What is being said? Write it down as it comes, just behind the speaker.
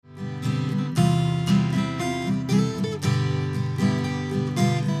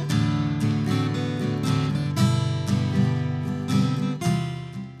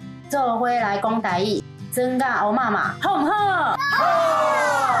花来讲台语，真甲欧妈妈好唔好？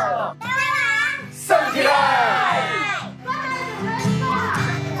好，升起来！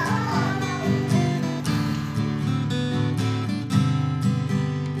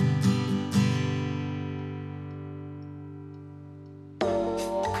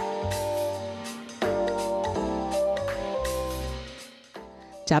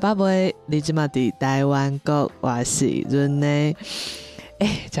食饱未？你即马伫台湾国，我是润呢。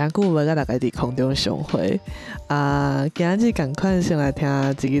真久无甲大家伫空中相会今日赶快先来听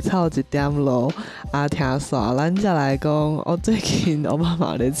一支草一点路听煞咱才来讲，最近我妈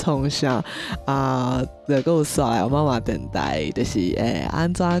妈咧创啥就搁有煞来我妈妈电台，就是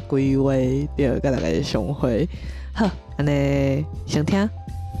安怎规划着甲大家相会。好，安尼先听。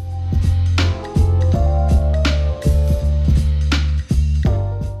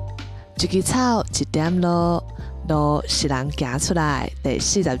一支草一点路，路是人行出来。第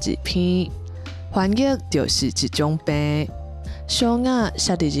42篇，翻译就是一种病。小雅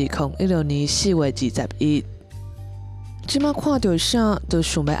写伫2016年4月21。即马看到啥，就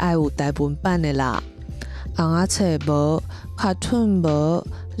想要爱有台文版的啦。红仔册无，卡通无，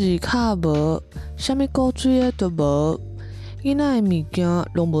字卡无，啥物古水的都无。囡仔的物件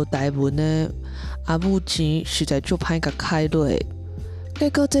拢无台文的，母钱实在足歹甲开落。结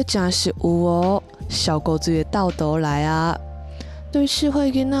果这真是有哦，小狗水的倒倒来啊！对4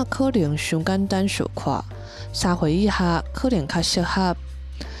岁囡仔可能伤简单小看，3岁以下可能较适合。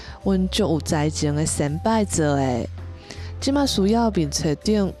阮足有才情的先辈做的，即马需要面册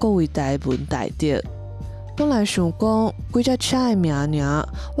顶各位台文台着。本来想讲几只车的名尔，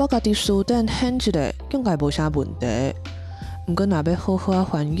我家己书店显一个应该无啥问题。毋过若要好好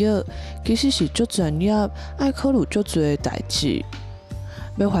翻译，其实是足专业，爱考虑足侪的代志。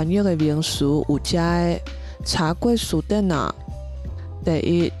要翻译的名词有遮的查过书店啊。第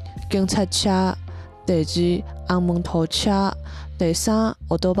一，警察车；第二，红门拖车；第三，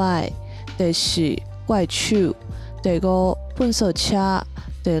奥多拜；第四，怪手；第五，粪扫车；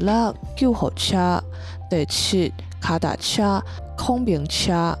第六，救护车；第七，脚踏车、空明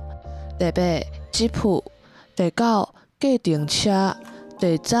车；第八，吉普；第九，计程车；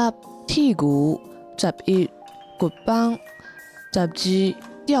第10，铁牛；11，骨棒；12，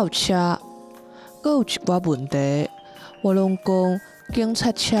吊车。阁有一寡问题，我拢讲警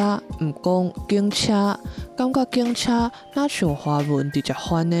察车，毋讲警车，感觉警车哪像华文直接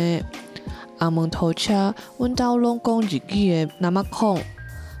翻的。红门拖车，阮兜拢讲日语的那么空。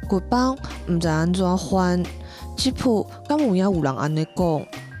骨棒毋知安怎翻，吉普敢有影有人安尼讲，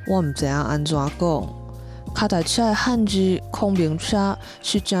我毋知影安怎讲。脚踏车的汉字空明车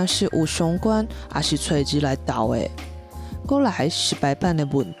是真实有相关，还是找字来斗的？阁来是白板的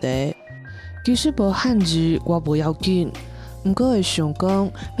问题。其实无汉字我无要紧，毋过会想讲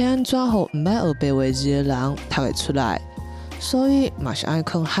要安怎互毋捌学白话字的人读会出来，所以嘛是爱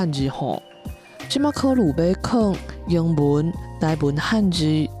囥汉字吼。即马考虑要囥英文、台文汉字、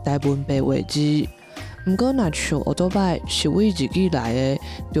台文白话字，毋过若像奥多拜是为日语来的，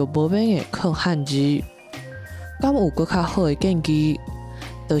就无免会囥汉字。敢有搁较好的建议？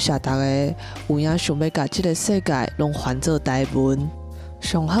多谢大家有影想要甲即个世界拢翻做台文。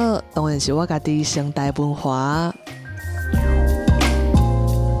上好当然是我家己先台文化。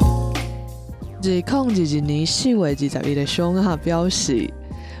2022年4月21日小雅表示，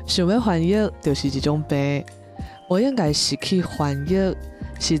想要翻译就是一种病，我应该是去翻译，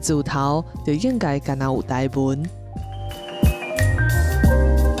是自头就应该干那有台文。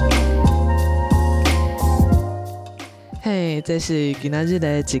嘿，这是今仔日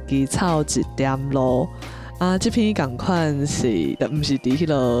的一支草一点路这篇同款是，毋是伫迄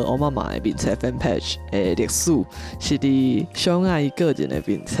个我妈妈的面册 fan page 的历史，是伫小雅伊个人的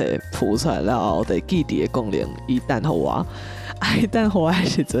面册铺出来了，就记伫的功能，伊等互我，伊等互我的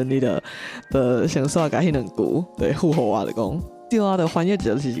时阵，你就先煞甲迄两句，对附互我就讲，对啊，就翻译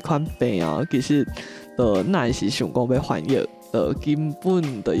就是一款病其实哪是想讲要翻译，根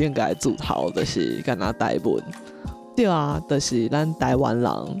本就应该自头就是干那台文。对啊，就是咱台湾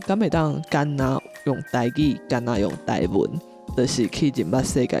人，敢会当干那用台语，干那用台文，就是去认捌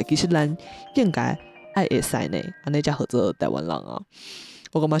世界。其实咱应该爱会使呢，安尼才合做台湾人啊。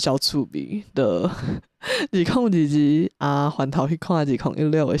我感觉小趣味的2022翻头去看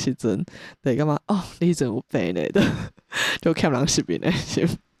2016的时阵，就感觉你真有病呢，就欠人识面的是。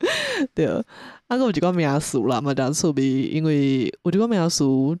对，搁有一个名词啦，嘛真趣味，因为有一个名词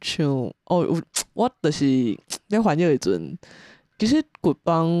像我就是咧翻译的时阵，其实骨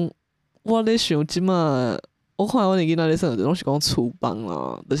棒我咧想即马，我看阮的囡仔咧说，拢是讲厝棒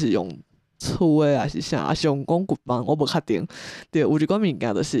啦，就是用厝的还是啥，还是用讲骨棒，我无确定。对，有一个物件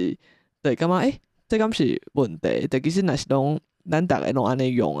就是对，感觉这敢是问题？但其实若是拢咱逐个拢安尼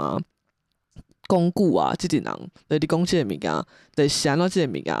用啊，讲久啊，即阵人对你讲即个物件，对是安怎即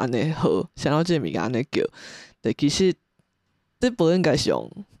个物件安尼好，是安怎即个物件安尼叫，对其实这无应该是用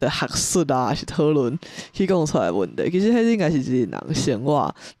的学术啊，还是讨论去讲出来的问题。其实迄应该是一个人生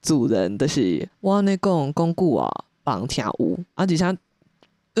活自然，就是我安尼讲久啊，别人听有啊，而且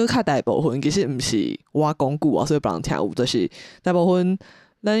搁较大部分其实毋是我讲久啊，所以别人听有，就是大部分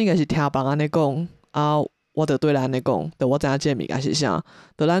咱应该是听别人安尼讲啊，我着对咱安尼讲，着我知影即个物件是啥，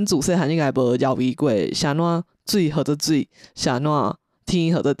着咱自细汉应该无犹豫过，是安怎水或者水，是安怎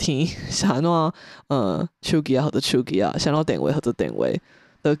天或者天，是安怎手机啊或者手机啊，是安怎电话或者电话，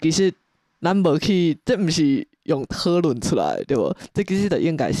就其实咱无去，这毋是用讨论出来对无？这其实就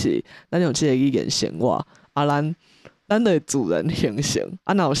应该是咱用即个语言生活，啊咱就会自然形成。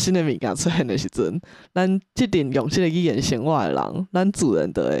啊，若有新的物件出现的时阵，咱即阵用即个语言生活的人，咱自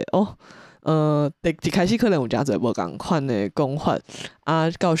然就会一开始可能有诚侪无共款的讲法，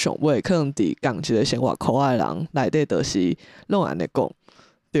啊，到上尾可能伫共一个生活科的人内底，就是拢安尼讲，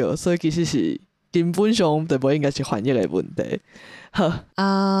对，所以其实是根本上就无应该是翻译的问题。好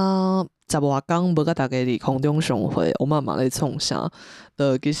啊，10外工无甲大家伫空中相会，我妈妈咧创啥？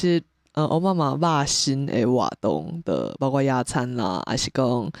就其实我妈妈肉身的活动的，包括野餐啦，还是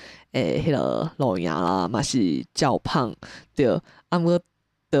讲迄个露营啦，嘛是较胖，对，啊毋过。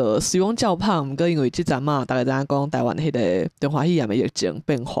就虽讲较胖，毋过因为即阵嘛，大家知影讲台湾迄个中华肺炎的疫情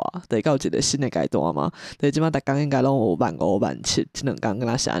变化，就到一个新的阶段嘛。所以即摆逐工应该拢有15000、17000，即2工敢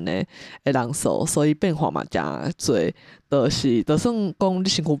若是安尼的人数，所以变化嘛诚侪。就算讲你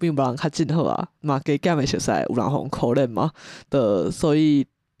身躯变无人较真好啊，嘛加减的熟悉有人互可怜嘛。所以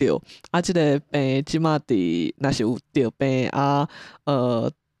对，啊，即个病即摆伫若是有着病啊，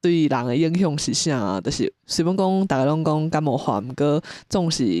对人的影响是啥？就是虽然讲大家拢讲感冒发，毋过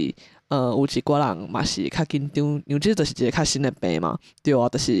总是有一寡人嘛是较紧张，因为这就是一个较新的病嘛，对啊，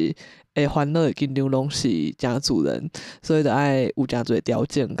就是会烦恼的紧张拢是诚自然，所以就爱有诚侪调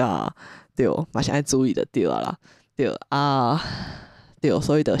整甲对，嘛是爱注意就对啊啦，对啊，对，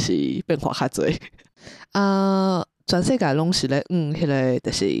所以就是变化较侪啊。全世界拢是咧迄个就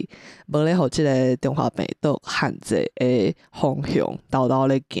是无咧互即个中华病毒限制的方向豆豆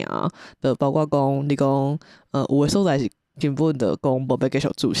咧行，就包括讲你讲有诶所在是根本就讲无要继续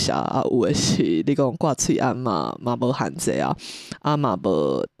注射啊，有诶是你讲挂喙安嘛无限制啊嘛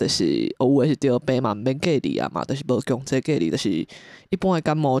无就是有诶是着病嘛毋免隔离啊嘛，就是无强制隔离，就是一般诶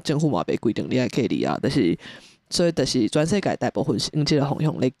感冒政府嘛袂规定你爱隔离啊，就是所以就是全世界大部分是用即个方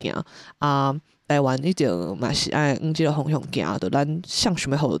向咧行啊。台湾一定嘛是爱用即个方向行，就咱想想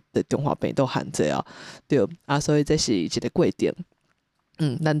要互的中华病毒限制啊，对啊，所以这是一个过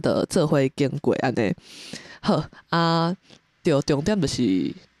程，咱着做伙经过安尼。好啊，对，重点就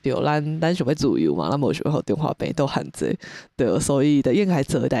是对咱想要自由嘛，咱无想要互中华病毒限制，对，所以着应该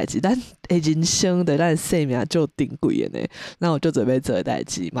做诶代志，咱诶人生对咱诶生命就珍贵诶呢，咱有足侪要做诶代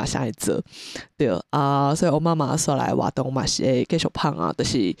志，嘛是爱做，对啊，所以我妈妈说来活动嘛是会继续胖啊，就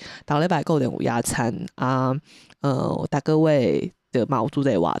是逐个礼拜固定有野餐啊，逐个月着嘛有做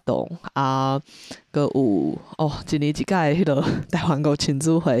者活动啊，搁有一年一届迄落台湾国亲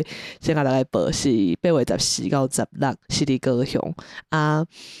子会，先甲大家报是8月14到16，是伫高雄啊，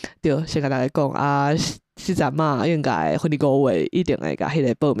对，先甲大家讲啊。即阵嘛，应该5月一定会甲迄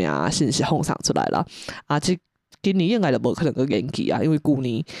个报名信息放送出来啦。啊，今年应该就无可能去延期啊，因为旧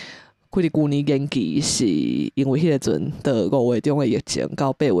年延期是因为迄个阵的5月中的疫情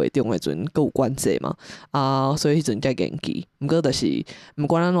到8月中的阵佫有关节嘛，啊，所以迄阵才延期。毋过就是毋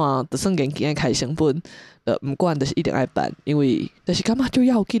管安怎，就算延期爱开成本，毋管就是一定爱办，因为就是感觉最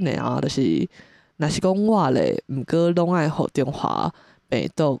要紧的啊，就是若是讲我咧，毋过拢爱互中华病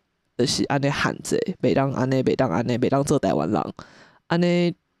毒。就是安尼限制，袂当安尼，袂当做台湾人，安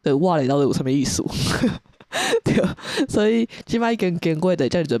尼对我咧到底有啥物意思？对，所以即摆已经经过的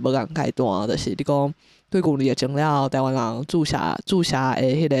遮尔侪无共阶段，就是你讲对旧年疫情了，台湾人注射的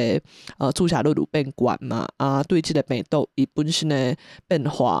迄个注射率有变悬嘛，啊，对即个病毒伊本身的变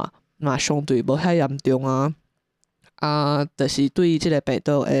化嘛相对无遐严重啊。啊，就是对即个病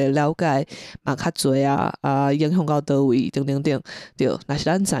毒的了解嘛较侪啊，影响到倒位，等，对，若是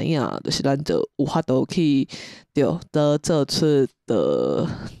咱知影，就是咱就有法度去，对，都做出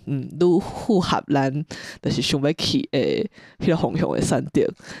愈符合咱，就是想要去的迄个方向的选择，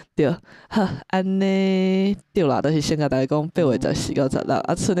对，好，安尼对啦，就是先甲大家讲8月14到16，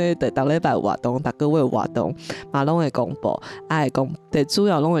啊，剩的逐礼拜有活动，逐个月有活动，嘛拢会公布，会公，主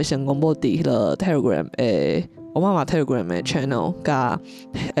要拢会先公布伫迄个 Telegram 的。我妈妈 Telegram 的 channel 甲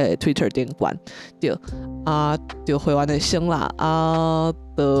Twitter 顶管对就会员的先啦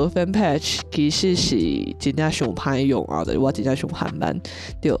的 fan page 其实是真正上歹用就是我真正上罕慢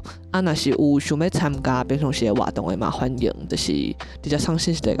对若是有想要参加平常时的活动的嘛欢迎就是直接上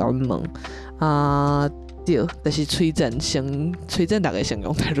信息来甲阮问对，就是推荐大家先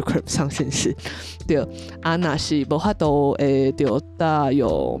用 Telegram 上信息。对，若是无法度会就搭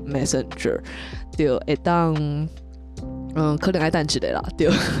用 Messenger， 对，会当可能爱等一下啦。对，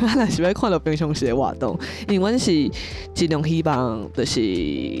若是要看到平常时的活动，因为阮是尽量希望就是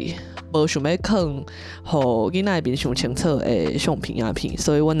无想要放，互囡仔面上清楚的相片影片，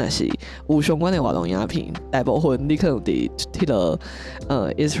所以阮若是有相关的活动影片，大部分你可能伫迄个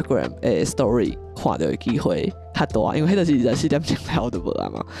Instagram 的 Story 看到的机会较大，因为迄就是24点钟了就无啊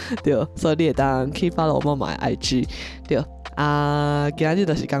嘛，对，所以你会当去 follow 我妈妈的 IG， 对。今日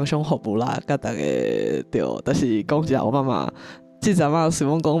就是工商服务啦，甲大家对，就是讲一下我妈妈。即阵随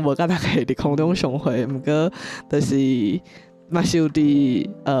便讲无甲大家伫空中相会，毋过就是嘛是有伫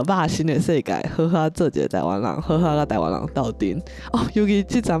肉身的世界，好好做一个台湾人，好好甲台湾人斗阵尤其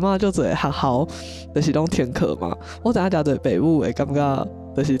即阵就做学校，就是拢停课嘛。我知影诚侪爸母会感觉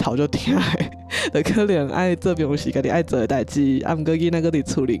就是头就疼的，就可能爱做平时家己爱做的代志，毋过囡仔搁伫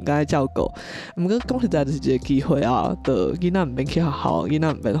厝里甲伊照顾。毋过讲实在就是一个机会就囡仔毋免去学校，囡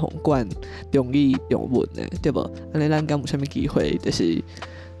仔毋免互管中语中文的，对无？安尼咱敢有啥物机会，就是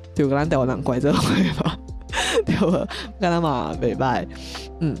就甲咱台湾人乖做伙嘛，对无？敢若嘛袂歹，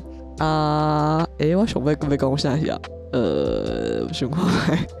我想要讲啥是想看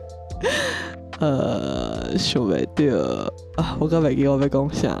觅。想袂到我搁袂记我要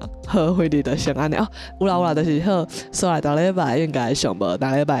讲啥。好，回日就先安尼有啦，就是好，所来逐礼拜应该上无，逐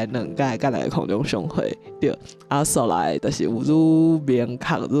礼拜2届甲大家空中相会，对。所来就是有愈明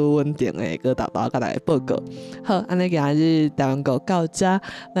确、愈稳定的，搁豆豆甲大家报告。好，安尼今日台湾国到这，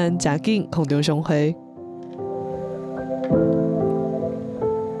咱诚紧空中相会。